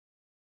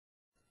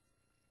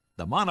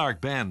The Monarch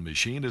band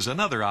machine is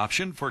another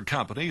option for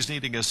companies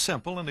needing a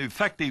simple and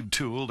effective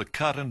tool to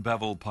cut and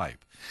bevel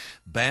pipe.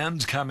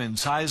 Bands come in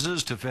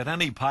sizes to fit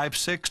any pipe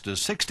 6 to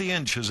 60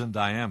 inches in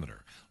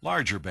diameter.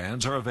 Larger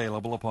bands are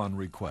available upon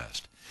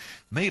request.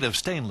 Made of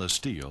stainless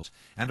steel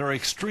and are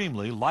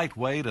extremely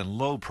lightweight and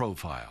low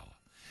profile.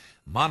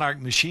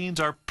 Monarch machines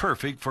are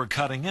perfect for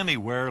cutting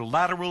anywhere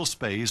lateral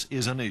space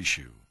is an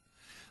issue.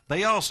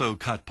 They also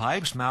cut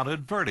pipes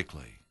mounted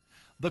vertically.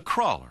 The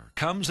crawler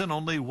comes in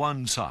only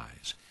one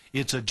size.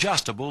 It's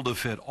adjustable to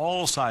fit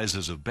all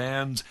sizes of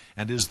bands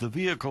and is the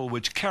vehicle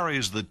which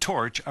carries the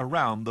torch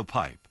around the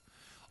pipe.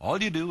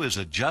 All you do is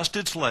adjust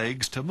its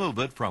legs to move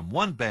it from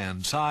one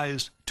band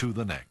size to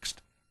the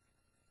next.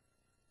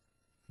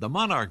 The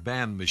Monarch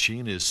band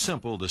machine is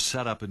simple to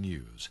set up and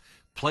use.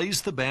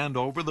 Place the band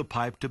over the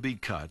pipe to be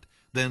cut,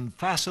 then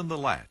fasten the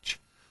latch.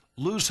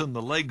 Loosen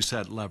the leg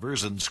set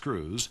levers and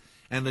screws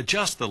and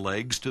adjust the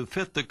legs to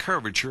fit the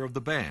curvature of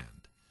the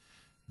band.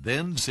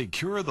 Then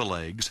secure the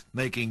legs,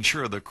 making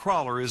sure the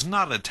crawler is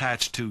not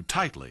attached too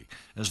tightly,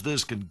 as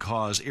this can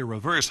cause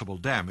irreversible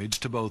damage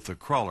to both the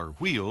crawler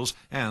wheels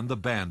and the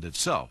band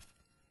itself.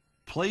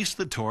 Place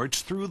the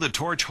torch through the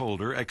torch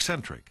holder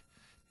eccentric.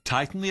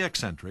 Tighten the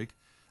eccentric,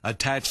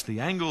 attach the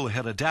angle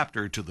head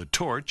adapter to the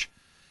torch,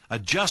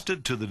 adjust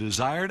it to the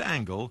desired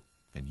angle,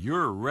 and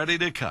you're ready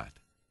to cut.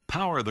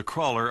 Power the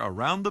crawler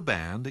around the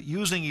band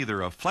using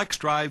either a flex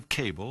drive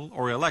cable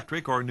or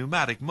electric or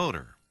pneumatic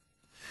motor.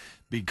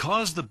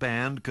 Because the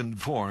band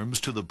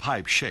conforms to the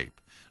pipe shape,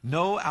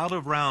 no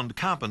out-of-round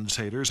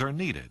compensators are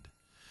needed.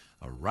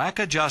 A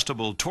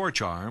rack-adjustable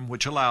torch arm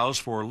which allows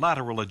for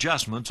lateral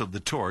adjustments of the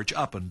torch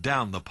up and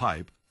down the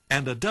pipe,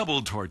 and a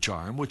double torch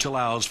arm which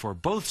allows for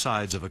both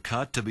sides of a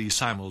cut to be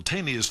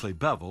simultaneously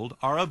beveled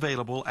are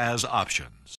available as options.